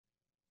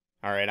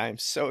All right, I am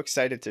so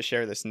excited to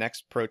share this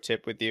next pro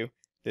tip with you.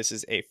 This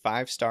is a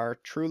 5-star,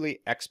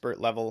 truly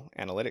expert level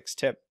analytics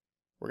tip.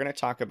 We're going to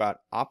talk about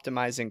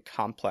optimizing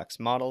complex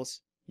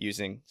models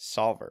using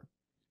Solver.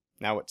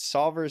 Now, what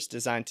Solver is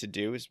designed to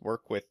do is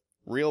work with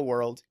real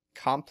world,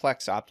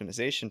 complex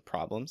optimization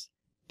problems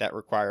that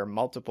require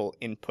multiple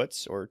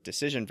inputs or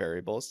decision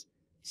variables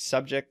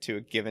subject to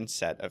a given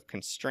set of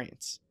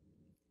constraints.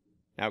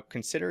 Now,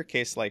 consider a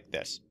case like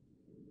this.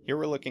 Here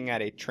we're looking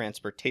at a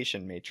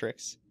transportation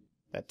matrix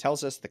that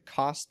tells us the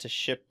cost to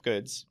ship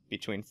goods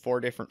between 4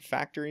 different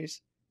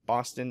factories: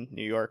 Boston,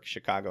 New York,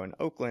 Chicago, and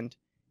Oakland,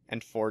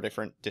 and 4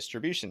 different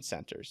distribution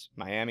centers: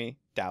 Miami,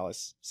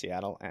 Dallas,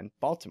 Seattle, and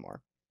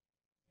Baltimore.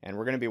 And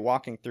we're going to be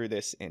walking through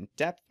this in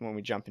depth when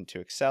we jump into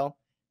Excel,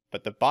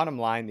 but the bottom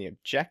line, the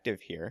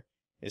objective here,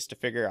 is to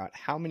figure out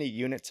how many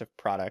units of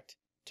product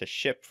to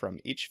ship from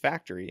each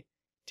factory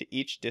to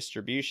each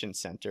distribution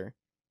center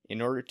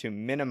in order to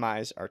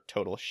minimize our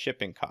total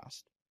shipping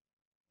cost.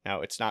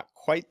 Now, it's not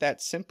quite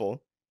that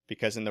simple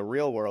because in the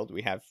real world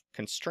we have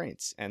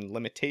constraints and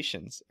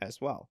limitations as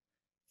well.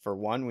 For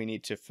one, we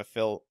need to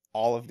fulfill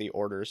all of the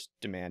orders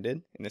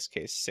demanded, in this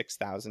case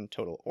 6,000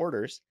 total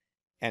orders,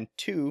 and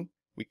two,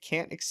 we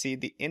can't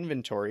exceed the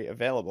inventory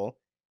available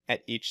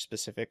at each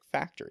specific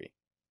factory.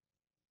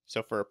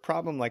 So for a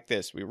problem like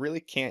this, we really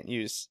can't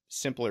use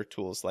simpler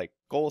tools like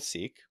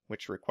goal-seek,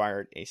 which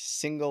required a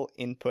single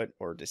input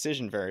or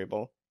decision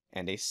variable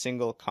and a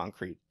single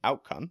concrete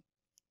outcome.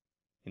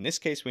 In this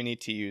case, we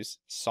need to use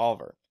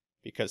Solver,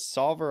 because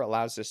Solver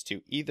allows us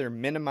to either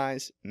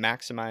minimize,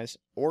 maximize,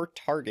 or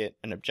target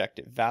an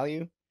objective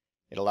value.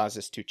 It allows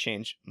us to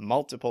change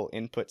multiple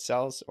input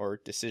cells or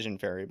decision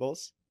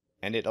variables,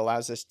 and it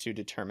allows us to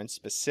determine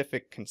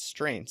specific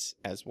constraints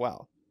as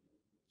well.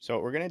 So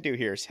what we're going to do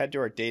here is head to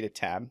our Data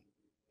tab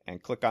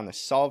and click on the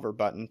Solver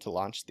button to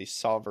launch the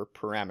Solver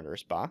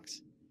Parameters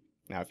box.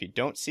 Now, if you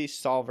don't see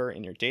Solver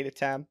in your Data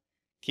tab,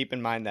 keep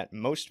in mind that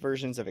most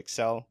versions of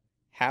Excel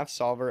have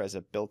Solver as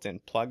a built-in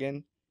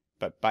plugin,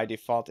 but by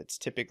default it's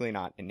typically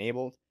not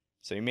enabled,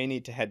 so you may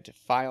need to head to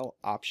File,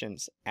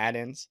 Options,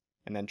 Add-ins,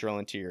 and then drill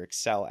into your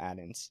Excel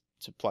add-ins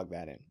to plug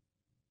that in.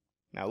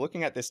 Now,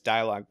 looking at this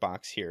dialog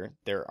box here,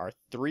 there are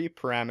 3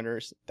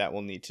 parameters that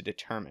we'll need to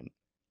determine.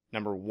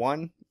 Number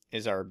 1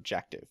 is our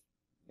objective.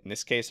 In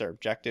this case, our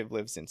objective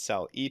lives in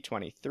cell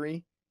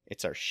E23.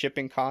 It's our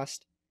shipping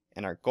cost,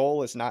 and our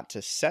goal is not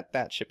to set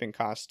that shipping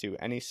cost to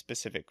any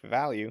specific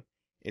value,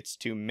 it's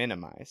to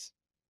minimize.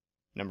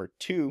 Number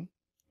 2,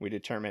 we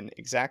determine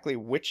exactly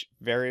which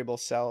variable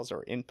cells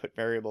or input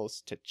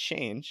variables to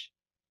change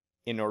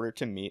in order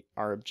to meet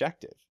our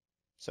objective.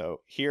 So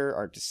here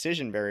our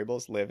decision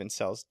variables live in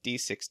cells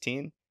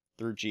D16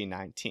 through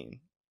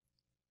G19.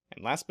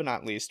 And last but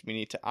not least, we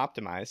need to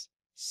optimize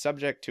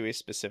subject to a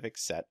specific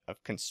set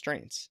of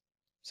constraints.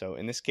 So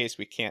in this case,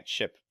 we can't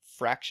ship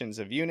fractions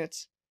of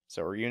units,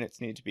 so our units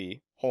need to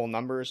be whole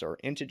numbers or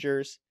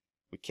integers.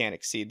 We can't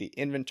exceed the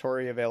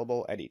inventory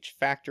available at each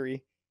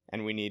factory,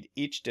 and we need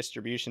each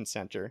distribution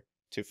center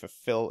to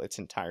fulfill its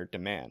entire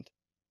demand.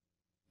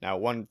 Now,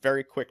 one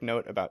very quick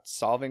note about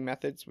solving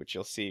methods, which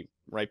you'll see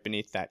right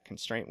beneath that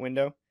constraint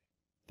window.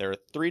 There are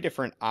 3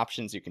 different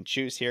options you can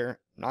choose here.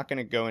 I'm not going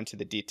to go into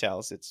the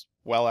details, it's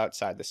well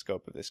outside the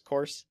scope of this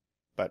course,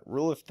 but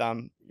rule of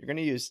thumb, you're going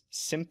to use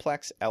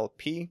simplex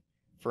LP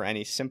for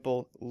any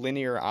simple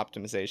linear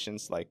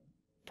optimizations like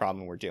the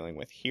problem we're dealing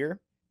with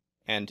here,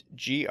 and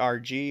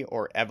GRG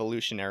or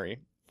evolutionary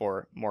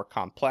for more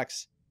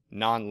complex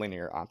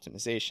nonlinear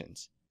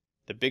optimizations.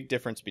 The big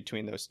difference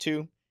between those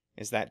two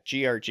is that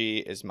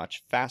GRG is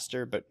much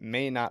faster but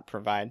may not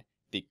provide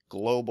the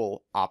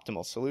global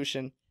optimal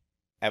solution.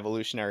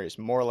 Evolutionary is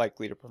more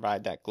likely to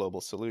provide that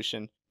global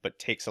solution but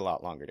takes a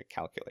lot longer to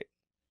calculate.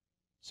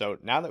 So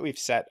now that we've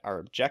set our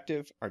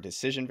objective, our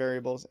decision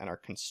variables, and our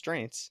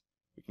constraints,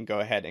 we can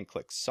go ahead and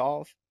click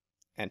Solve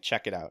and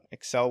check it out.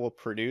 Excel will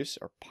produce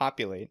or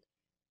populate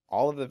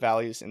all of the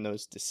values in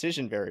those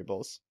decision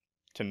variables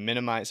to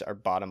minimize our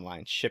bottom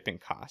line shipping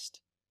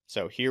cost.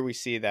 So here we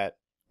see that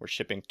we're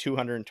shipping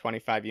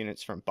 225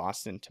 units from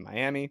Boston to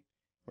Miami.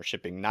 We're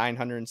shipping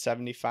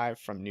 975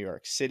 from New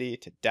York City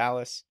to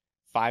Dallas,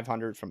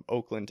 500 from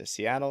Oakland to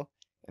Seattle.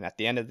 And at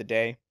the end of the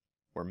day,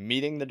 we're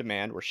meeting the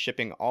demand. We're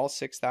shipping all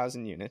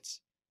 6,000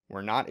 units.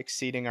 We're not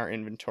exceeding our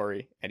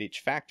inventory at each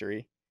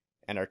factory.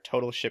 And our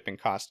total shipping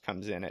cost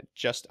comes in at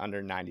just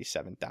under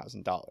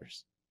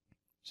 $97,000.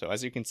 So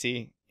as you can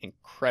see,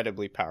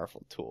 incredibly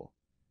powerful tool.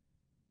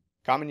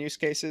 Common use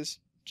cases,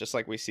 just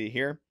like we see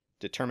here,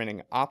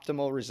 determining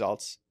optimal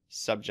results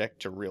subject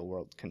to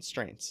real-world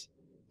constraints.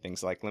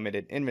 Things like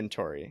limited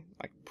inventory,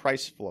 like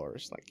price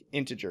floors, like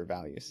integer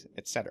values,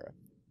 etc.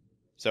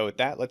 So with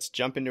that, let's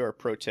jump into our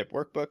pro tip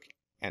workbook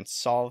and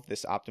solve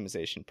this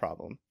optimization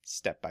problem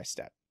step by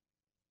step.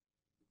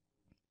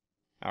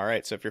 All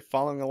right, so if you're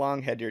following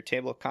along, head to your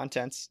table of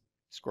contents,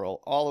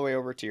 scroll all the way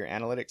over to your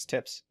analytics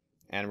tips,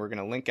 and we're going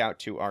to link out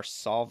to our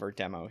solver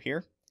demo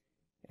here.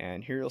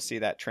 And here you'll see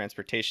that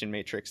transportation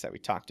matrix that we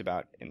talked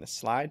about in the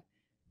slide.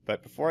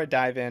 But before I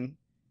dive in,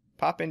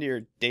 pop into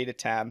your data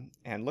tab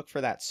and look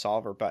for that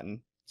solver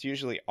button. It's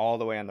usually all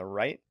the way on the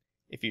right.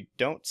 If you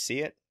don't see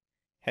it,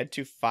 head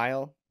to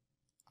File,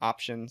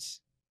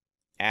 Options,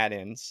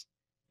 Add-ins,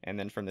 and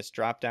then from this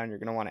drop down, you're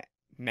going to want to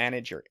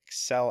manage your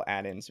Excel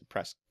add-ins and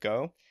press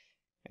Go.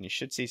 And you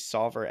should see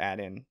Solver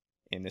add-in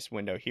in this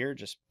window here.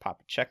 Just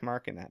pop a check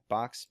mark in that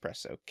box,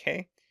 press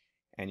OK,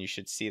 and you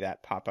should see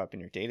that pop up in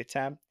your data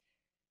tab.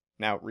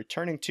 Now,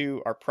 returning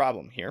to our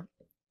problem here,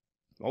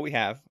 what we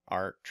have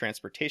are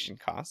transportation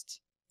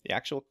costs, the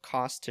actual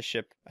cost to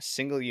ship a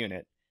single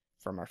unit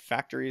from our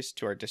factories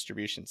to our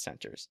distribution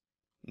centers.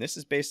 And this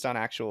is based on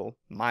actual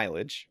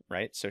mileage,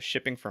 right? So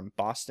shipping from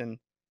Boston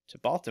to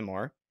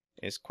Baltimore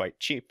is quite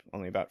cheap,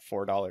 only about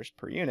 $4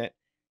 per unit,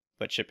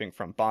 but shipping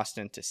from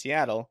Boston to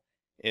Seattle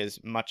is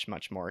much,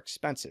 much more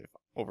expensive,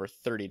 over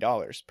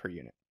 $30 per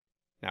unit.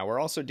 Now we're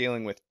also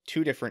dealing with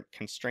two different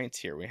constraints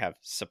here. We have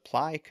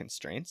supply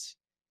constraints,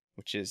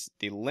 which is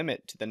the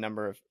limit to the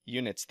number of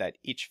units that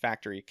each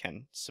factory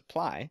can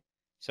supply.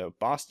 So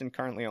Boston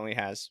currently only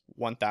has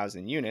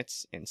 1,000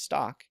 units in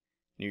stock.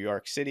 New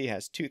York City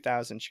has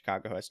 2,000,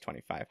 Chicago has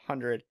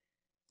 2,500,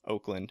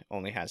 Oakland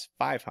only has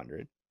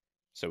 500.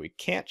 So we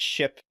can't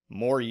ship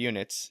more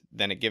units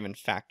than a given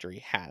factory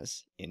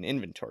has in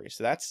inventory.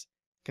 So that's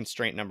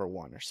constraint number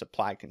one, or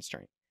supply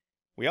constraint.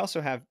 We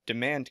also have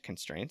demand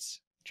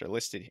constraints, which are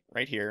listed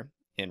right here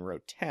in row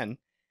 10,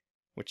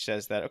 which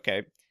says that,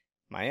 okay,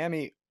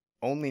 Miami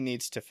only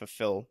needs to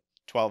fulfill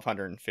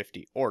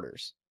 1,250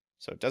 orders.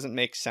 So it doesn't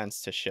make sense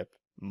to ship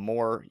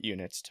more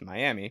units to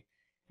Miami.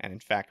 And in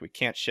fact, we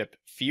can't ship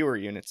fewer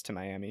units to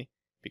Miami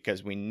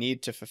because we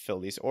need to fulfill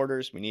these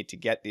orders. We need to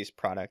get these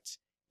products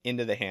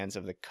into the hands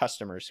of the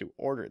customers who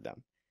ordered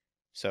them.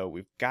 So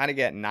we've got to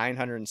get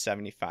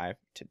 975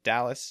 to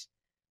Dallas.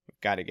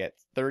 We've got to get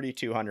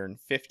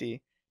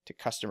 3,250 to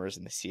customers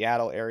in the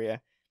Seattle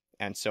area,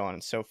 and so on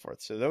and so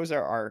forth. So those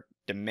are our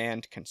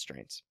demand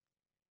constraints.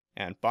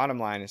 And bottom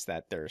line is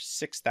that there's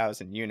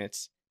 6,000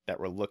 units that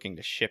we're looking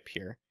to ship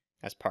here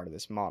as part of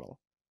this model.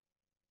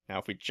 Now,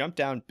 if we jump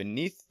down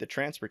beneath the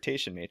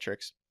transportation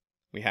matrix,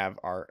 we have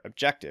our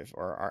objective,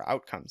 or our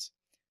outcomes.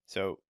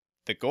 So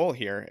the goal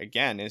here,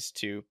 again, is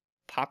to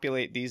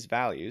populate these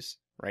values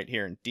right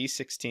here in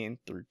D16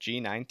 through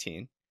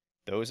G19.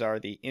 Those are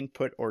the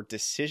input or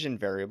decision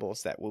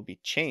variables that will be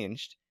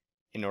changed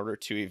in order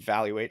to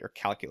evaluate or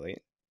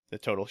calculate the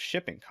total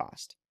shipping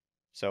cost.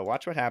 So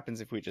watch what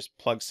happens if we just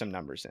plug some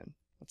numbers in.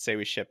 Let's say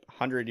we ship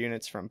 100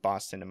 units from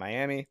Boston to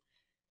Miami,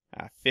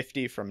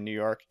 50 from New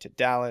York to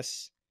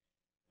Dallas,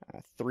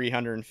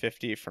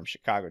 350 from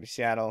Chicago to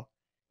Seattle,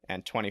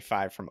 and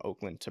 25 from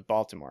Oakland to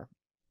Baltimore.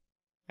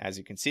 As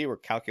you can see, we're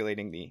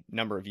calculating the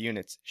number of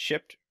units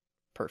shipped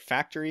per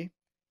factory.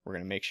 We're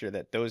going to make sure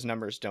that those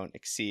numbers don't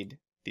exceed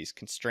these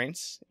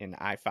constraints in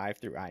I5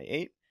 through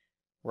I8.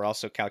 We're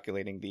also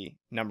calculating the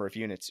number of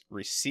units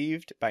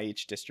received by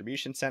each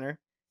distribution center,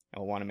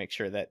 and we'll want to make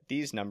sure that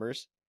these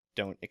numbers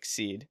don't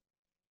exceed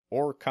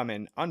or come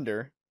in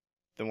under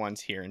the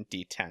ones here in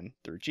D10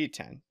 through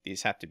G10.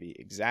 These have to be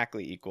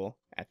exactly equal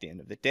at the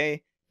end of the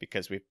day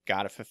because we've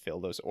got to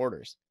fulfill those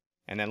orders.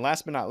 And then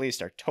last but not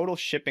least, our total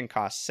shipping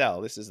cost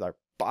cell, this is our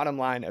bottom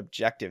line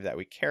objective that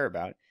we care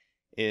about,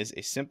 is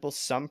a simple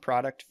sum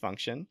product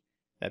function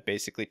that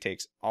basically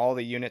takes all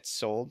the units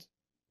sold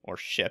or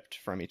shipped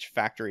from each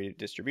factory to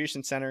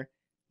distribution center,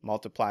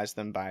 multiplies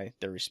them by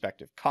their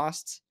respective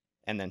costs,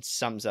 and then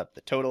sums up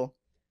the total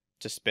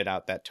to spit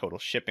out that total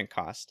shipping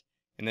cost.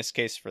 In this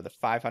case, for the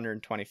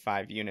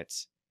 525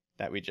 units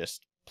that we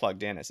just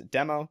plugged in as a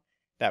demo,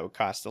 that would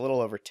cost a little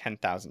over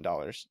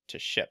 $10,000 to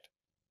ship.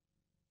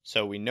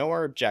 So we know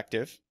our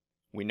objective,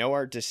 we know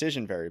our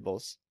decision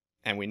variables,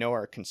 and we know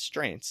our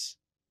constraints.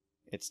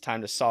 It's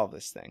time to solve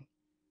this thing.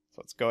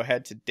 So let's go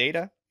ahead to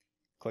Data,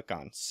 click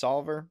on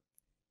Solver,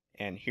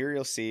 and here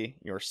you'll see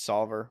your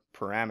solver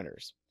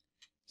parameters.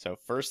 So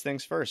first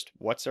things first,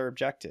 what's our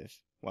objective?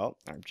 Well,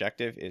 our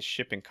objective is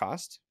shipping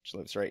cost, which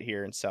lives right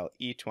here in cell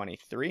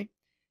E23.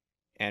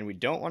 And we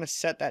don't want to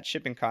set that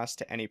shipping cost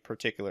to any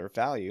particular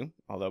value,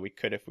 although we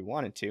could if we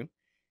wanted to.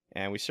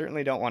 And we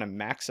certainly don't want to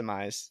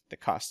maximize the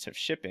cost of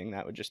shipping.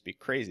 That would just be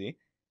crazy.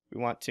 We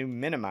want to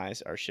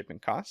minimize our shipping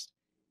cost.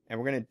 And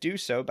we're going to do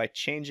so by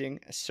changing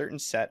a certain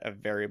set of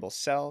variable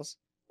cells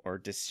or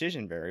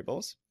decision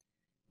variables,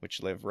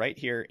 which live right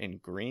here in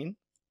green,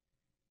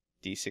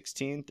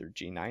 D16 through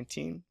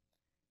G19.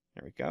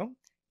 There we go.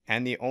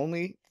 And the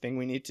only thing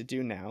we need to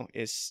do now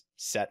is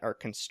set our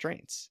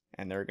constraints.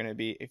 And there are going to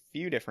be a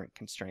few different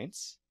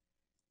constraints.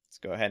 Let's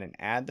go ahead and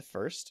add the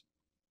first.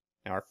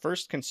 Now our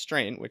first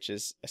constraint, which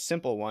is a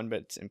simple one, but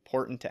it's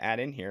important to add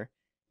in here,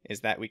 is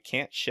that we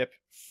can't ship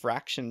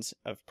fractions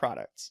of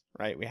products,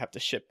 right? We have to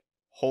ship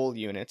whole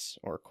units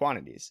or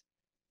quantities.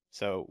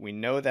 So we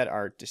know that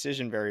our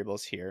decision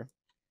variables here,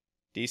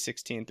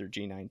 D16 through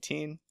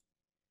G19,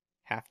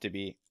 have to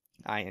be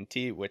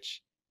int,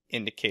 which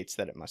indicates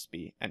that it must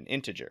be an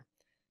integer.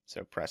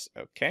 So press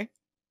OK.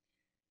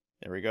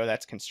 There we go.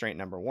 That's constraint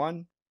number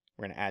one.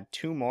 We're going to add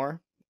two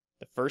more.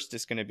 The first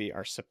is going to be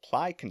our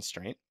supply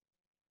constraint,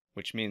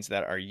 which means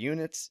that our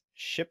units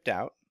shipped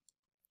out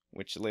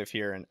which live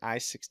here in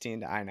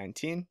I-16 to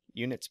I-19,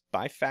 units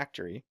by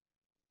factory,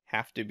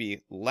 have to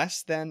be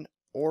less than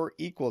or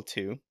equal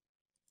to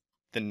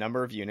the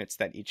number of units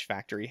that each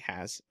factory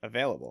has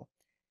available.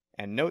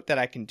 And note that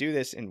I can do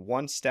this in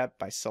one step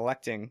by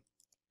selecting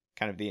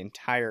kind of the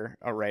entire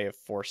array of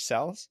 4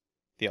 cells.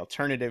 The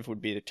alternative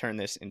would be to turn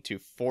this into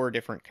 4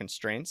 different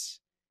constraints,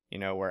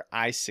 where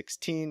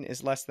I-16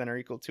 is less than or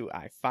equal to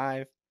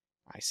I-5,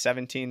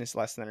 I-17 is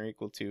less than or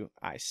equal to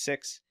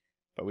I-6,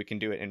 but we can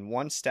do it in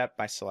one step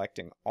by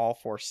selecting all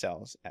 4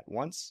 cells at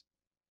once.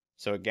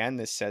 So again,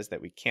 this says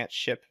that we can't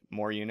ship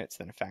more units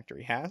than a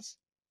factory has.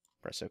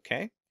 Press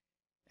OK.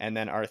 And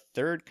then our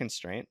third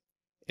constraint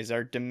is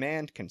our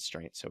demand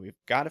constraint. So we've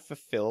got to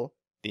fulfill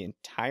the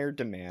entire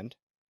demand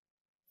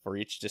for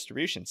each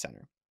distribution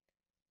center.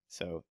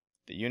 So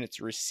the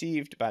units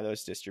received by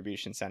those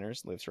distribution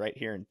centers lives right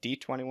here in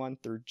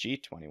D21 through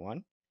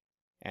G21.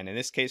 And in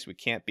this case, we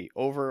can't be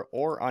over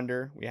or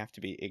under. We have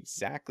to be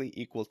exactly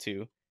equal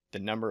to the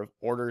number of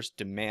orders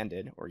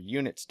demanded or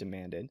units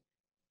demanded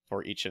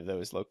for each of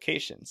those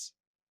locations,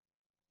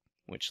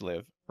 which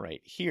live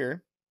right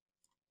here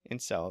in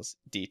cells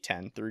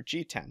D10 through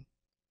G10.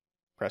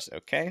 Press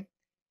OK,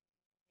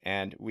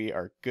 and we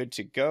are good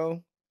to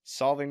go.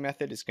 Solving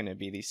method is going to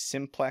be the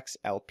simplex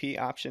LP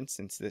option,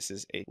 since this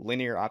is a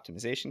linear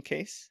optimization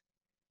case.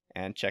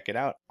 And check it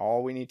out.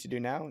 All we need to do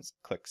now is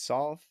click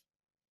solve.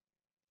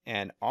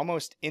 And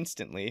almost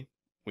instantly,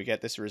 we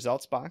get this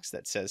results box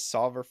that says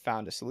solver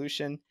found a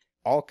solution.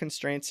 All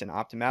constraints and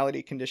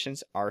optimality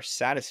conditions are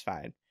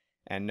satisfied.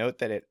 And note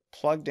that it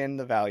plugged in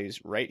the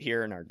values right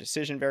here in our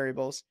decision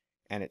variables,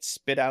 and it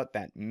spit out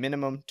that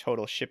minimum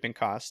total shipping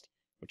cost,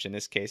 which in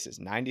this case is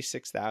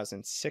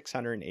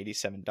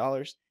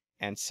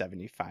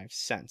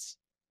 $96,687.75.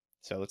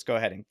 So let's go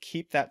ahead and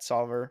keep that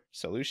solver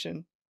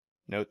solution.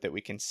 Note that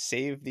we can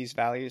save these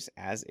values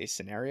as a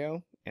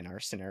scenario in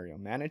our scenario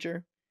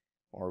manager,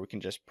 or we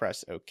can just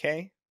press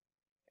OK.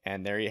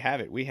 And there you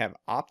have it. We have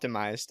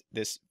optimized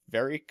this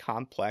very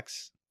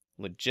complex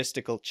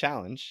logistical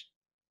challenge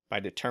by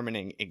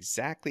determining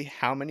exactly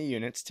how many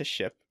units to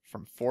ship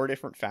from 4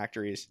 different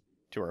factories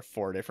to our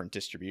 4 different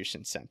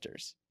distribution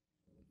centers.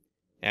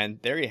 And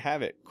there you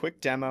have it.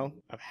 Quick demo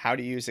of how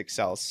to use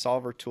Excel's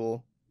solver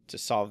tool to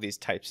solve these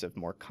types of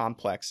more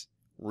complex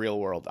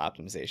real-world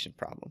optimization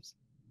problems.